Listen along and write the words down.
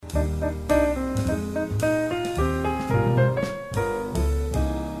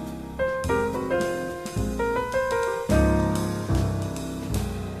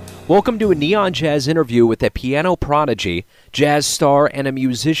Welcome to a Neon Jazz interview with a piano prodigy, jazz star, and a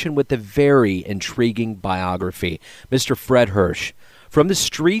musician with a very intriguing biography, Mr. Fred Hersch. From the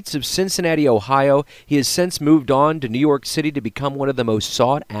streets of Cincinnati, Ohio, he has since moved on to New York City to become one of the most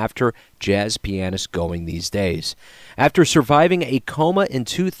sought-after jazz pianists going these days. After surviving a coma in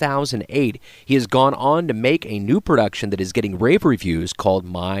 2008, he has gone on to make a new production that is getting rave reviews called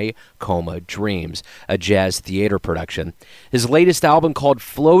My Coma Dreams, a jazz theater production. His latest album called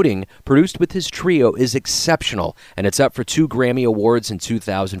Floating, produced with his trio, is exceptional, and it's up for 2 Grammy Awards in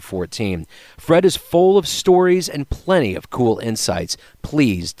 2014. Fred is full of stories and plenty of cool insights.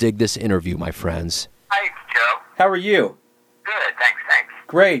 Please dig this interview, my friends. Hi, Joe. How are you? Good, thanks.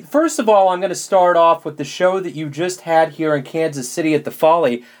 Great. First of all, I'm going to start off with the show that you just had here in Kansas City at the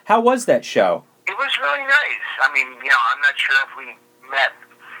Folly. How was that show? It was really nice. I mean, I'm not sure if we met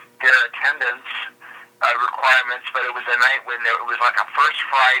their attendance requirements, but it was a night when it was like a first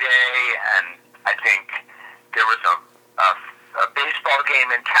Friday, and I think there was a baseball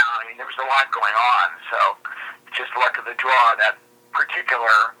game in town. I mean, there was a lot going on, so just luck of the draw that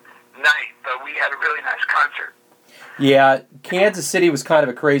particular night, but we had a really nice concert. Yeah, Kansas City was kind of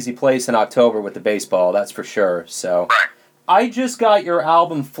a crazy place in October with the baseball, that's for sure. So, right. I just got your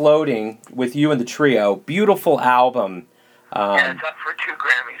album Floating with you and the trio. Beautiful album. Yeah, it's up for 2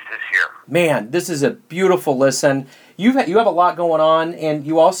 Grammys this year. Man, this is a beautiful listen. You have a lot going on, and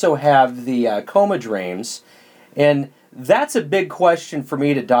you also have the Coma Dreams, and that's a big question for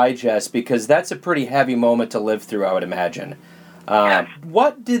me to digest because that's a pretty heavy moment to live through, I would imagine. Yes.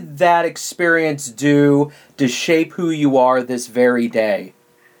 What did that experience do to shape who you are this very day?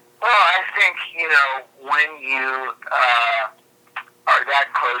 Well, I think, when you are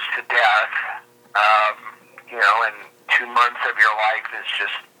that close to death, and 2 months of your life is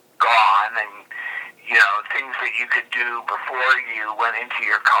just gone, and, things that you could do before you went into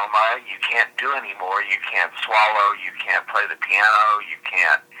your coma, you can't do anymore. You can't swallow, you can't play the piano, you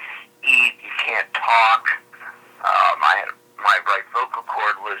can't eat, you can't talk. My right vocal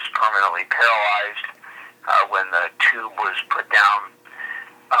cord was permanently paralyzed when the tube was put down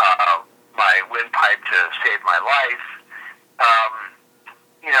my windpipe to save my life.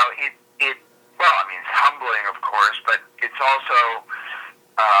 It's humbling, of course, but it's also,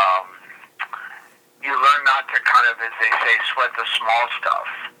 you learn not to kind of, as they say, sweat the small stuff.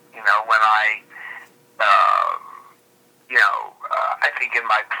 When I think in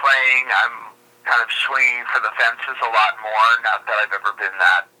my playing, I'm kind of swinging for the fences a lot more. Not that I've ever been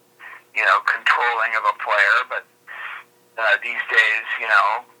that, controlling of a player, but these days,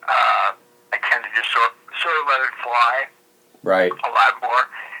 I tend to just sort of let it fly. Right. A lot more.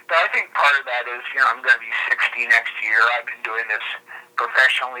 But I think part of that is, I'm going to be 60 next year. I've been doing this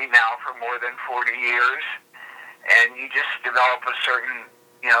professionally now for more than 40 years, and you just develop a certain,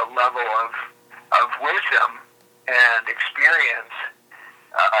 level of wisdom and experience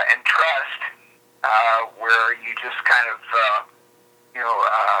and trust, where you just kind of,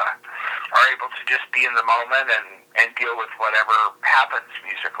 are able to just be in the moment and deal with whatever happens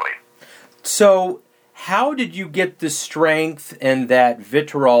musically. So, how did you get the strength and that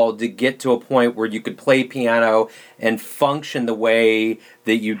vitriol to get to a point where you could play piano and function the way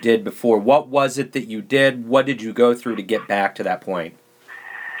that you did before? What was it that you did? What did you go through to get back to that point?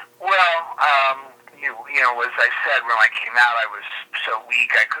 Well, as I said, when I came out, I was so weak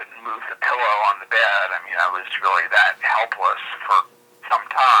I couldn't move the pillow on the bed. I mean, I was really that helpless for some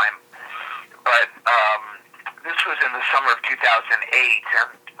time. But this was in the summer of 2008, and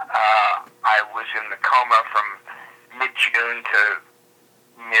I was in the coma from mid-June to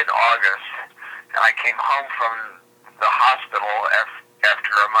mid-August, and I came home from the hospital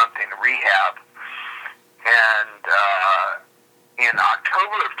after a month in rehab, and in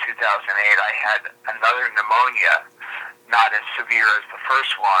October of 2008, I had another pneumonia, not as severe as the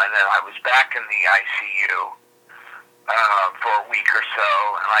first one, and I was back in the ICU for a week or so,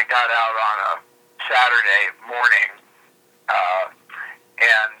 and I got out on a Saturday morning,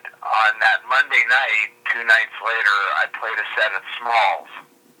 and on that Monday night, 2 nights later, I played a set at Smalls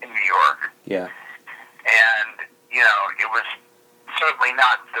in New York. Yeah. And, it was certainly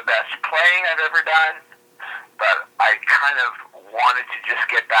not the best playing I've ever done, but I kind of wanted to just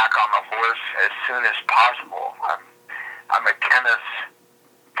get back on the horse as soon as possible. I'm a tennis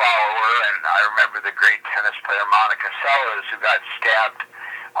follower, and I remember the great tennis player Monica Seles, who got stabbed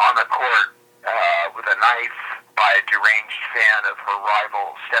on the court with a knife by a deranged fan of her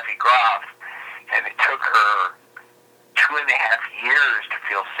rival Steffi Graf, and it took her 2.5 years to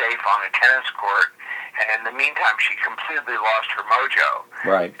feel safe on a tennis court. And in the meantime, she completely lost her mojo.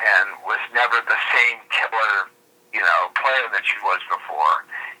 Right. And was never the same killer, player that she was before.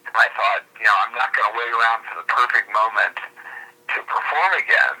 And I thought, I'm not going to wait around for the perfect moment to perform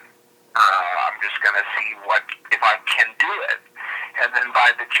again. I'm just going to see if I can do it. And then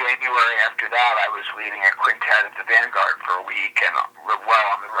by the January after that, I was leading a quintet at the Vanguard for a week and well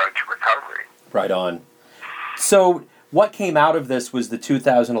on the road to recovery. Right on. So what came out of this was the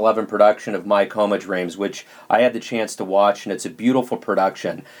 2011 production of My Coma Dreams, which I had the chance to watch, and it's a beautiful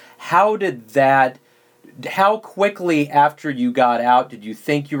production. How quickly after you got out did you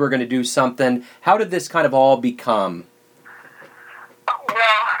think you were going to do something? How did this kind of all become?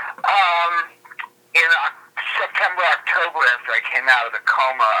 Well, in September, October, after I came out of the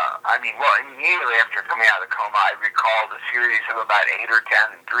coma, immediately after coming out of the coma, I recalled a series of about 8 or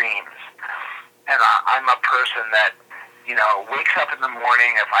 10 dreams. And I'm a person that, wakes up in the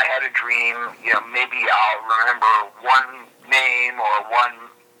morning. If I had a dream, maybe I'll remember one name or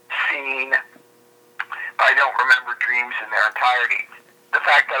one scene, but I don't remember dreams in their entirety. The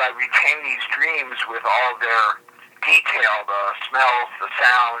fact that I retain these dreams with all their detail, the smells, the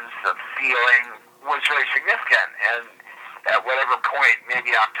sounds, the feeling, was very significant. And at whatever point,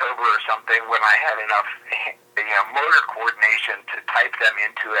 maybe October or something, when I had enough motor coordination to type them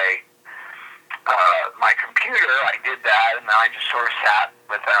into my computer, I did that, and then I just sort of sat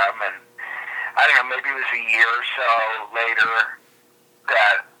with them. And I don't know, maybe it was a year or so later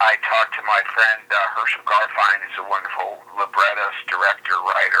that I talked to my friend Herschel Garfien, who's a wonderful librettist, director,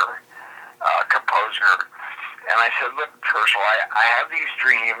 writer, composer. And I said, look, Herschel, I have these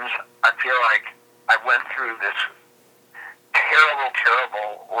dreams. I feel like I went through this terrible,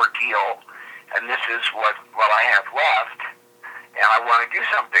 terrible ordeal, and this is what I have left, and I want to do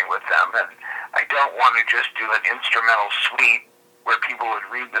something with them. And I don't want to just do an instrumental suite where people would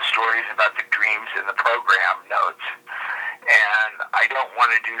read the stories about the dreams in the program notes. And I don't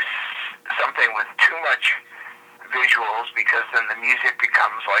want to do something with too much visuals, because then the music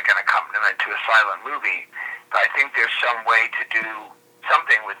becomes like an accompaniment to a silent movie. But I think there's some way to do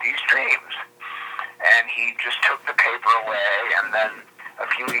something with these dreams. And he just took the paper away, and then a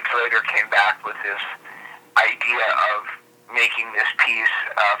few weeks later came back with this idea of making this piece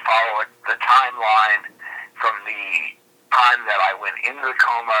follow the timeline from the time that I went into the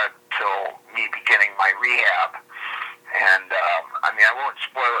coma till me beginning my rehab. And I won't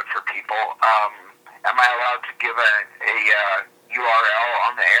spoil it for people. Am I allowed to give a URL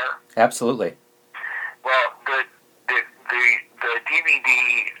on the air? Absolutely. Well, the DVD,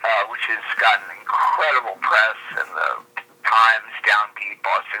 which has gotten incredible press in the Times, Downbeat,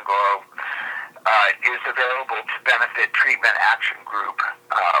 Boston Globe, is available to benefit Treatment Action Group,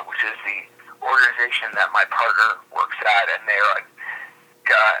 which is the organization that my partner works at, and they're an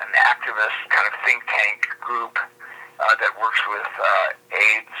activist kind of think tank group that works with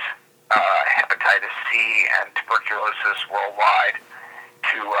AIDS, hepatitis C, and tuberculosis worldwide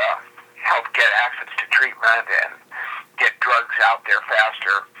to help get access to treatment and get drugs out there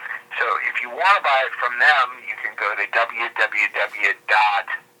faster. So if you want to buy it from them, you can go to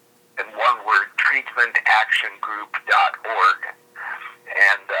treatmentactiongroup.org.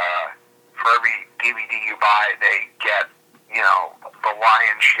 And for every DVD you buy, they get, the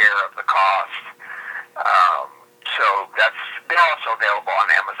lion's share of the cost. So they're also available on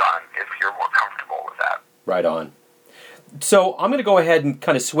Amazon if you're more comfortable with that. Right on. So I'm going to go ahead and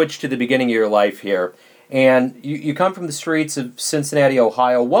kind of switch to the beginning of your life here. And you come from the streets of Cincinnati,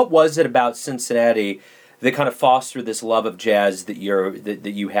 Ohio. What was it about Cincinnati that kind of fostered this love of jazz that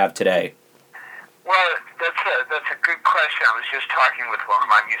you have today? Well, that's a good question. I was just talking with one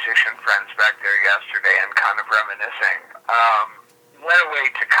of my musician friends back there yesterday and kind of reminiscing. Went away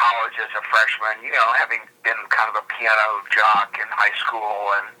to college as a freshman, having been kind of a piano jock in high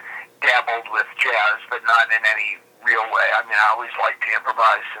school and dabbled with jazz, but not in any real way. I always liked to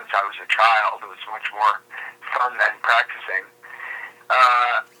improvise since I was a child. It was much more fun than practicing.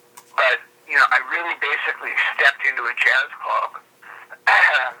 But, I really basically stepped into a jazz club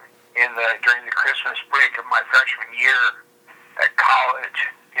during the Christmas break of my freshman year at college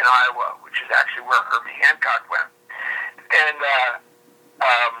in Iowa, which is actually where Herbie Hancock went. And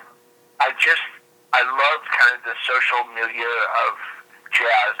I loved kind of the social milieu of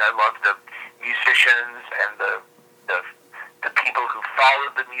jazz. I loved the musicians and the people who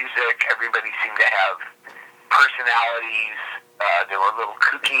followed the music. Everybody seemed to have personalities. They were a little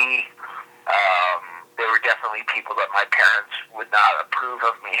kooky. They were definitely people that my parents would not approve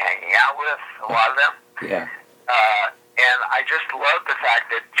of me hanging out with, a lot of them. Yeah. And I just loved the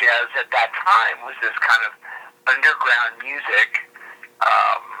fact that jazz at that time was this kind of underground music.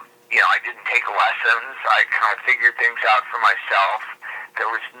 I didn't take lessons. I kind of figured things out for myself. There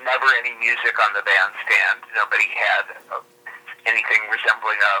was never any music on the bandstand. Nobody had anything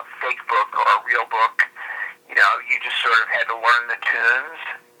resembling a fake book or a real book. You just sort of had to learn the tunes,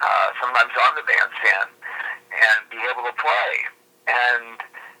 sometimes on the bandstand, and be able to play. And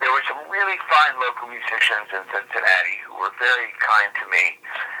there were some really fine local musicians in Cincinnati who were very kind to me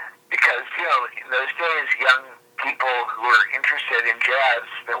because, in those days, young people who were interested in jazz,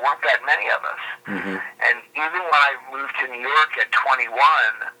 there weren't that many of us. Mm-hmm. And even when I moved to New York at 21,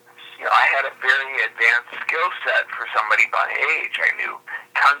 I had a very advanced skill set for somebody my age. I knew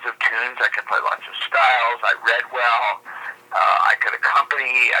tons of tunes. I could play lots of styles. I read well. I could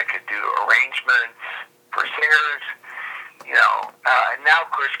accompany. I could do arrangements for singers. And now, of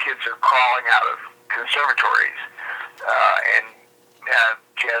course, kids are crawling out of conservatories and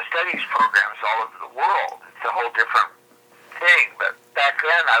jazz studies programs all over the world. It's a whole different thing. But back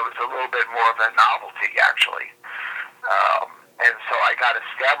then, I was a little bit more of a novelty, actually. And so I got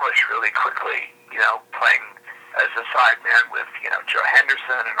established really quickly, playing as a sideman with, Joe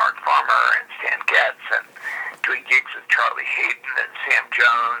Henderson and Art Farmer and Stan Getz, and doing gigs with Charlie Hayden and Sam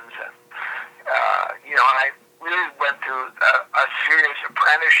Jones. And, and I really went through a serious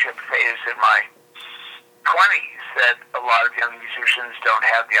apprenticeship phase in my 20s that a lot of young musicians don't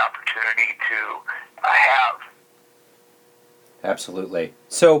have the opportunity to have. Absolutely.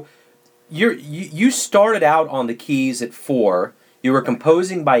 So you started out on the keys at 4, you were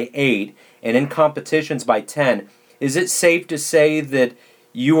composing by 8, and in competitions by 10. Is it safe to say that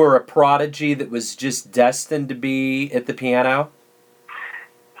you were a prodigy that was just destined to be at the piano?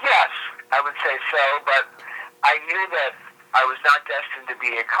 Yes, I would say so, but I knew that I was not destined to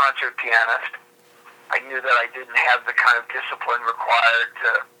be a concert pianist. I knew that I didn't have the kind of discipline required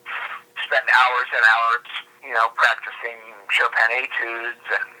to spend hours and hours, practicing Chopin etudes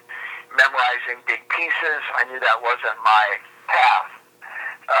and memorizing big pieces. I knew that wasn't my path.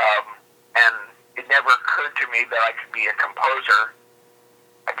 And it never occurred to me that I could be a composer.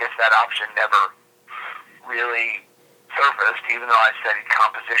 I guess that option never really surfaced, even though I studied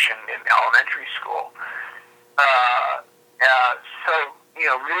composition in elementary school.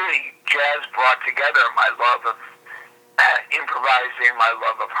 Really, jazz brought together my love of improvising, my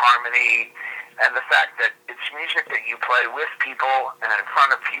love of harmony, and the fact that it's music that you play with people and in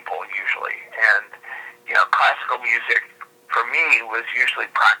front of people usually. And, classical music for me was usually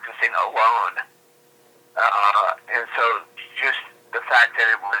practicing alone. And so just the fact that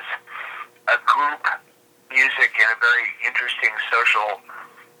it was a group music in a very interesting social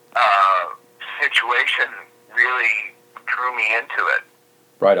situation really drew me into it.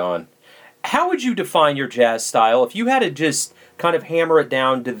 Right on. How would you define your jazz style? If you had to just kind of hammer it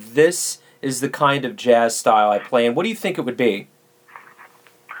down to this is the kind of jazz style I play in, what do you think it would be?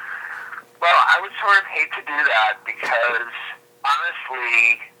 Well, I would sort of hate to do that because,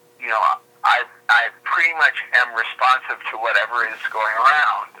 honestly, I pretty much am responsive to whatever is going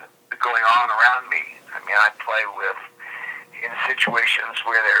on around me. I mean, I play in situations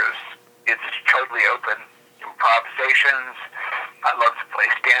where it's totally open improvisations. I love to play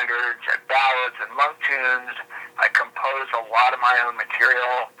standards and ballads and monk tunes. I compose a lot of my own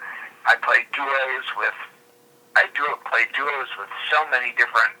material. I play duos with so many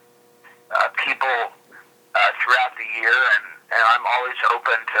different people throughout the year, and I'm always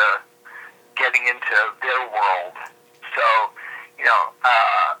open to getting into their world. So,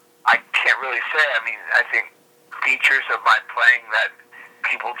 I can't really say. I mean, I think features of my playing that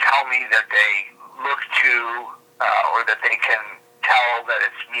people tell me that they look to, or that they can tell that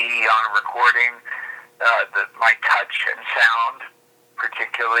it's me on a recording, my touch and sound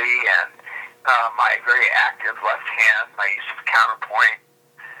particularly, and my very active left hand, my use of counterpoint,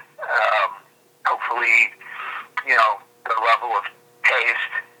 hopefully, the level of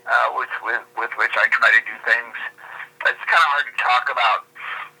taste with which I try to do things. But it's kind of hard to talk about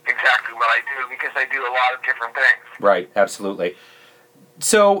exactly what I do because I do a lot of different things. Right, absolutely.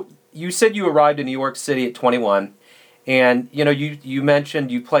 So you said you arrived in New York City at 21, and you mentioned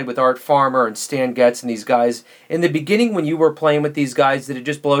you played with Art Farmer and Stan Getz and these guys. In the beginning, when you were playing with these guys, did it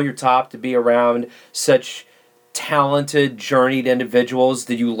just blow your top to be around such talented, journeyed individuals?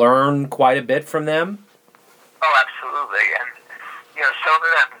 Did you learn quite a bit from them? Oh, absolutely. And some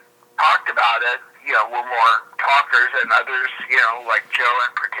of them talked about it. Were more talkers, and others, like Joe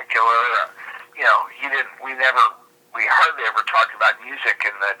in particular. We hardly ever talked about music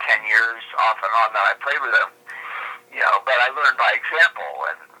in the 10 years off and on that I played with him. But I learned by example,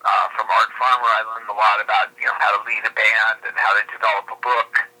 and from Art Farmer I learned a lot about, how to lead a band and how to develop a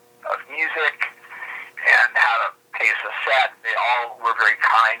book of music. and how to pace a set. They all were very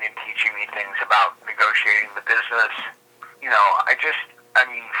kind in teaching me things about negotiating the business.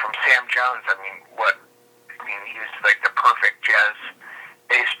 From Sam Jones, he was like the perfect jazz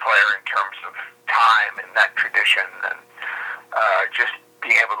bass player in terms of time and that tradition, and just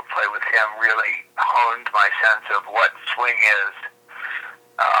being able to play with him really honed my sense of what swing is.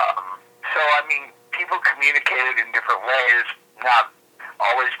 People communicated in different ways, not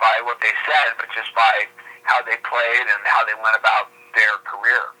always by what they said, but just by how they played and how they went about their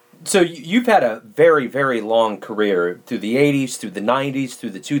career. So you've had a very, very long career through the 80s, through the 90s,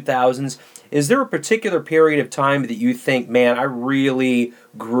 through the 2000s. Is there a particular period of time that you think, man, I really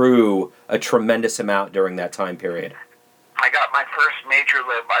grew a tremendous amount during that time period? I got my first major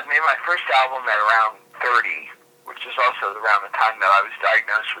label. I made my first album at around 30, which is also around the time that I was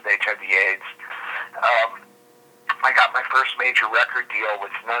diagnosed with HIV/AIDS. I got my first major record deal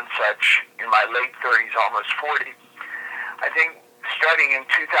with Nonesuch in my late 30s, almost 40. I think starting in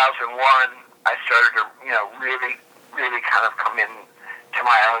 2001, I started to, really, really kind of come in to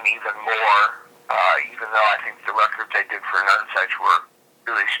my own even more, even though I think the records I did for Nonesuch were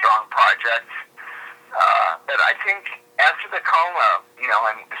really strong projects. But I think after the coma,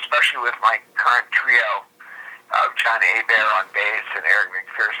 and especially with my current trio of John Hebert on bass and Eric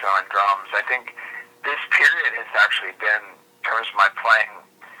McPherson on drums, I think this period has actually been, in terms of my playing,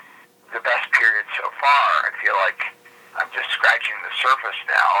 the best period so far. I feel like I'm just scratching the surface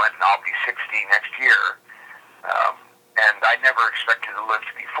now, and I'll be 60 next year. And I never expected to live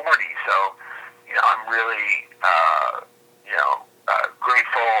to be 40, so, I'm really,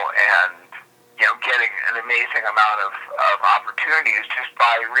 grateful and, getting an amazing amount of opportunities just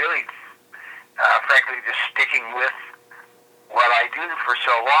by really, frankly, just sticking with what I do for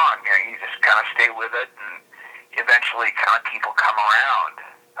so long. You just kind of stay with it, and eventually kind of people come around.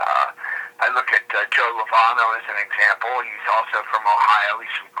 I look at Joe Lovano as an example. He's also from Ohio.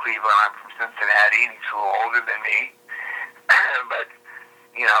 He's from Cleveland. I'm from Cincinnati, and he's a little older than me. But,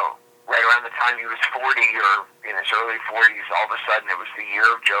 right around the time he was 40 or in his early 40s, all of a sudden it was the year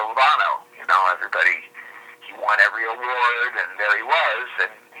of Joe Lovano. He won every award, and there he was.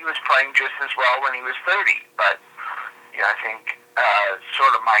 And he was playing just as well when he was 30. But, I think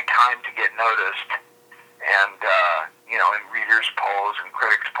sort of my time to get noticed, and in readers' polls and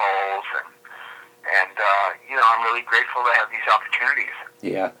critics' polls, and I'm really grateful to have these opportunities.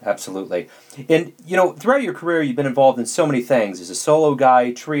 Yeah, absolutely. And throughout your career, you've been involved in so many things as a solo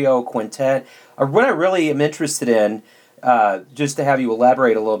guy, trio, quintet. What I really am interested in, just to have you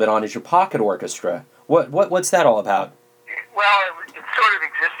elaborate a little bit on, is your pocket orchestra. What's that all about? Well, it sort of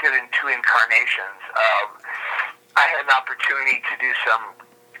existed in two incarnations. I had an opportunity to do some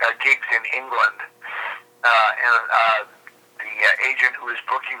gigs in England, and the agent who was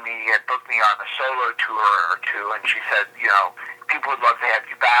booking me had booked me on a solo tour or two, and she said, people would love to have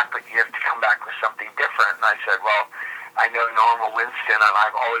you back, but you have to come back with something different. And I said, well, I know Norma Winston, and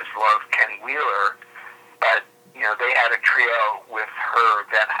I've always loved Kenny Wheeler, but, they had a trio with her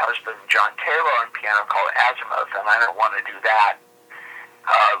then husband, John Taylor, on piano called Azimuth, and I don't want to do that.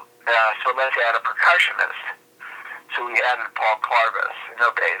 So let's add a percussionist. So we added Paul Clarvis,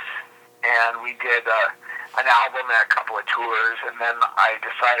 no bass, and we did an album and a couple of tours, and then I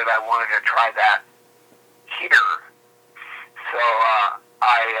decided I wanted to try that here. So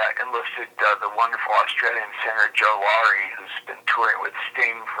I enlisted the wonderful Australian singer Joe Laurie, who's been touring with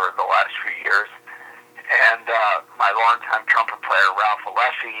Sting for the last few years, and my longtime trumpet player Ralph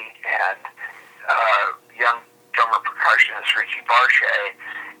Alessi, and young drummer percussionist Richie Barchet,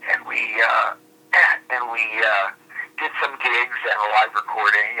 and we did some gigs and a live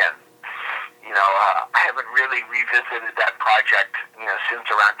recording, and I haven't really revisited that project since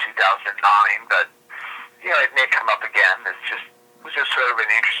around 2009, but it may come up again. It was just sort of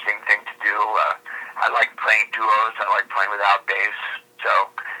an interesting thing to do. I like playing duos. I like playing without bass, so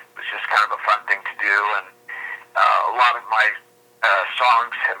it was just kind of a fun thing to do. And a lot of my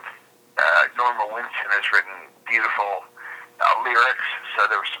songs have Norma Winston has written beautiful lyrics, so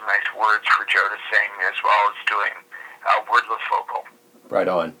there were some nice words for Joe to sing, as well as doing wordless vocal. Right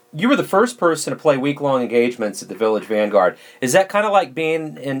on. You were the first person to play week-long engagements at the Village Vanguard. Is that kind of like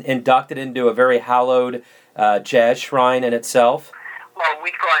being inducted into a very hallowed jazz shrine in itself? Well,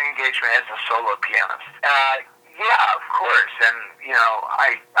 week-long engagement as a solo pianist. Yeah, of course. And,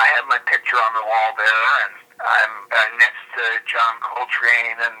 I have my picture on the wall there, and I'm next to John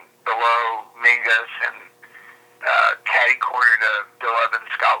Coltrane and below Mingus, and catty-corner to Bill Evans,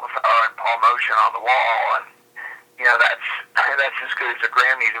 Scott LaFaro, and Paul Motion on the wall, and that's as good as a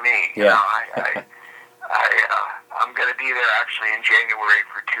Grammy to me. Yeah. I'm going to be there actually in January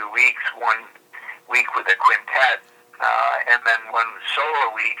for 2 weeks. One week with a quintet, and then one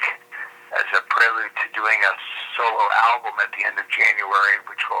solo week as a prelude to doing a solo album at the end of January,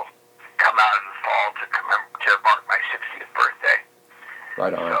 which will come out in the fall to mark my 60th birthday.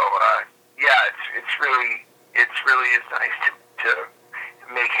 Right on. So it's really is nice to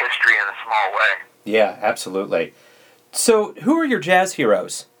make history in a small way. Yeah, absolutely. So, who are your jazz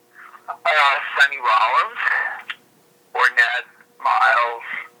heroes? Sonny Rollins, Ornette, Miles,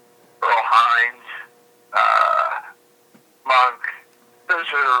 Earl Hines, Monk. Those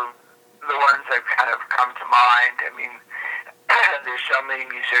are the ones that kind of come to mind. I mean, there's so many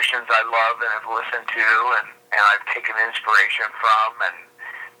musicians I love and have listened to, and I've taken inspiration from, and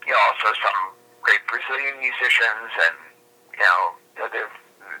also some great Brazilian musicians, and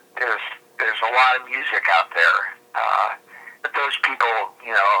there's a lot of music out there. But those people,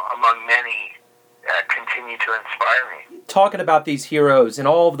 among many, continue to inspire me. Talking about these heroes and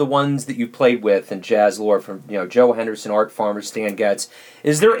all of the ones that you've played with in jazz lore, from Joe Henderson, Art Farmer, Stan Getz,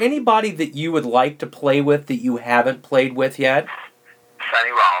 is there anybody that you would like to play with that you haven't played with yet?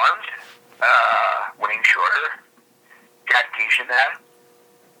 Sonny Rollins, Wayne Shorter, Jack DeJohnette.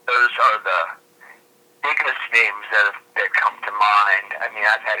 Those are the biggest names that come to mind. I mean,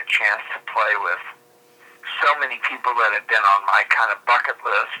 I've had a chance to play with so many people that have been on my kind of bucket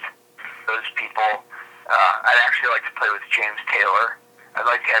list. Those people, I'd actually like to play with James Taylor. I'd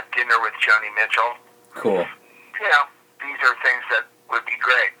like to have dinner with Joni Mitchell. Cool. These are things that would be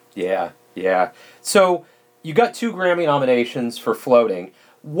great. Yeah. So, you got 2 Grammy nominations for Floating.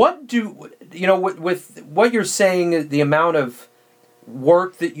 What with what you're saying, the amount of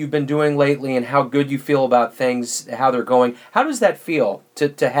work that you've been doing lately and how good you feel about things, how they're going, how does that feel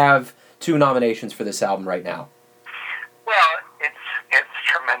to have 2 nominations for this album right now? Well, it's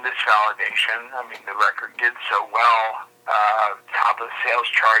tremendous validation. I mean, the record did so well, top of the sales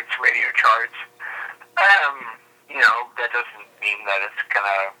charts, radio charts. That doesn't mean that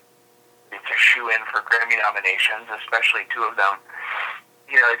it's a shoe-in for Grammy nominations, especially 2 of them.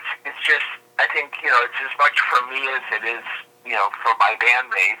 It's just, I think, it's as much for me as it is, for my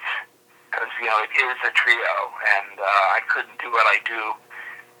bandmates, because, it is a trio, and I couldn't do what I do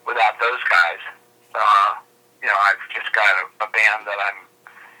without those guys. I've just got a band that I'm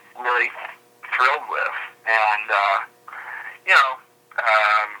really thrilled with, and,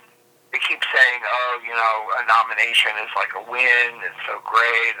 they keep saying, a nomination is like a win, it's so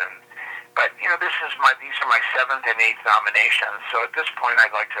great, but these are my 7th and 8th nominations, so at this point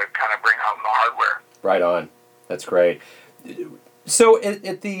I'd like to kind of bring home the hardware. Right on. That's great. So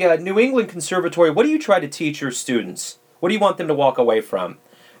at the New England Conservatory, what do you try to teach your students? What do you want them to walk away from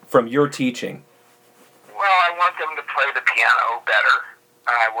your teaching? Well, I want them to play the piano better.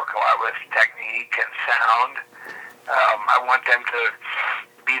 I work a lot with technique and sound. I want them to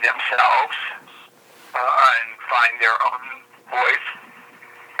be themselves and find their own voice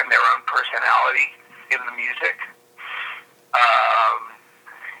and their own personality in the music.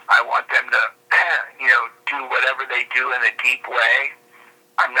 I want them to, do whatever they do in a deep way.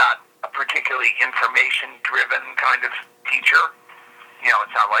 I'm not a particularly information-driven kind of teacher.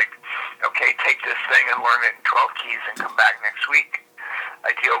 It's not like, okay, take this thing and learn it in 12 keys and come back next week.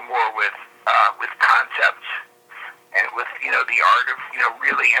 I deal more with concepts and with, the art of,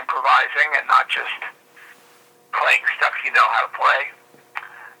 really improvising and not just playing stuff you know how to play.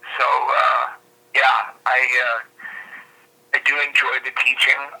 So, I do enjoy the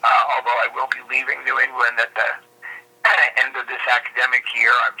teaching, although I will be leaving New England at the end of this academic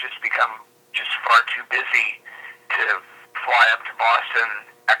year. I've just become far too busy to fly up to Boston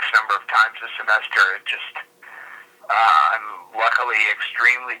X number of times a semester. I'm luckily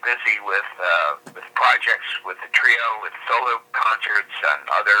extremely busy with projects with the trio, with solo concerts and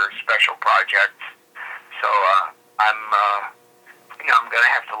other special projects. So I'm going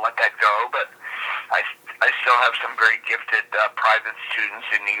to have to let that go, but I still have some very gifted private students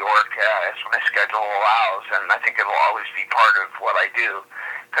in New York as my schedule allows, and I think it'll always be part of what I do,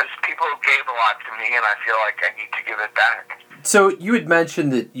 because people gave a lot to me, and I feel like I need to give it back. So you had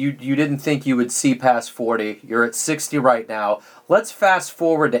mentioned that you didn't think you would see past 40. You're at 60 right now. Let's fast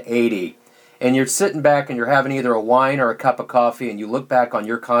forward to 80, and you're sitting back and you're having either a wine or a cup of coffee, and you look back on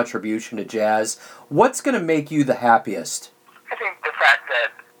your contribution to jazz. What's going to make you the happiest? I think the fact that,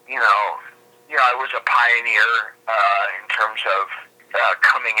 I was a pioneer in terms of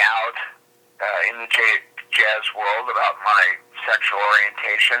coming out in the jazz world about my sexual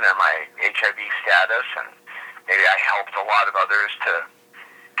orientation and my HIV status, and maybe I helped a lot of others to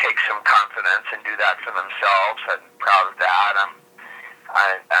take some confidence and do that for themselves. I'm proud of that.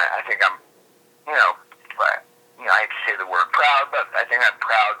 I think I'm, I hate to say the word proud, but I think I'm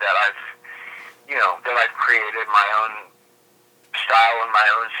proud that I've, that I've created my own style and my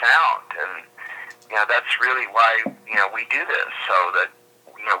own sound. And, that's really why, we do this, so that,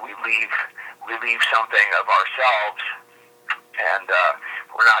 we leave something of ourselves, and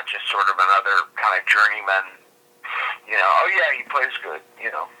we're not just sort of another kind of journeyman, oh yeah, he plays good,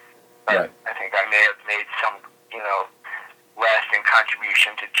 But Right. I think I may have made some, lasting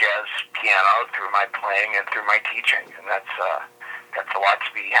contribution to jazz piano through my playing and through my teaching, and that's a lot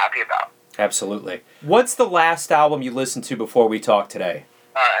to be happy about. Absolutely. What's the last album you listened to before we talk today?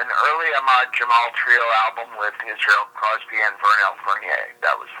 An early Ahmad Jamal Trio album with Israel Crosby and Vernel Fournier.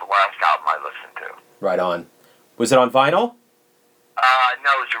 That was the last album I listened to. Right on. Was it on vinyl?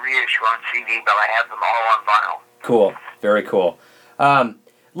 No, it was a reissue on CD, but I have them all on vinyl. Cool. Very cool.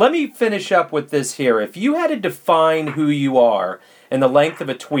 Let me finish up with this here. If you had to define who you are in the length of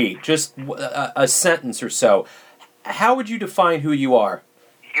a tweet, just a sentence or so, how would you define who you are?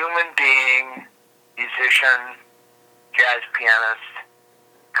 Human being, musician, jazz pianist,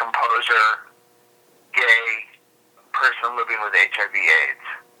 composer, gay, person living with HIV/AIDS,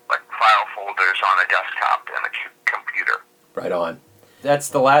 like file folders on a desktop and a computer. Right on. That's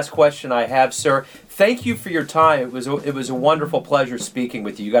the last question I have, sir. Thank you for your time. It was a wonderful pleasure speaking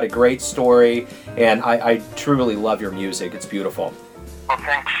with you. You got a great story, and I truly love your music. It's beautiful. Well,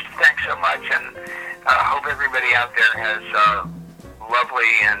 thanks so much, and hope everybody out there has lovely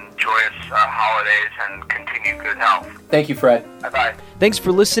and joyous holidays and continued good health. Thank you, Fred. Bye-bye. Thanks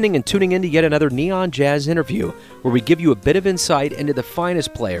for listening and tuning in to yet another Neon Jazz interview, where we give you a bit of insight into the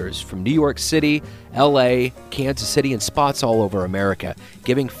finest players from New York City, L.A., Kansas City, and spots all over America,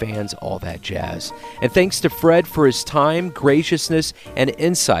 giving fans all that jazz. And thanks to Fred for his time, graciousness, and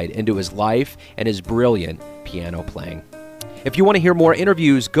insight into his life and his brilliant piano playing. If you want to hear more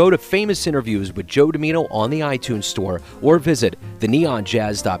interviews, go to Famous Interviews with Joe Domino on the iTunes Store or visit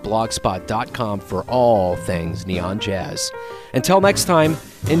theneonjazz.blogspot.com for all things neon jazz. Until next time,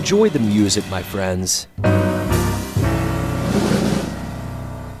 enjoy the music, my friends.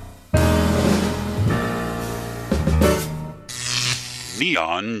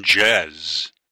 Neon Jazz.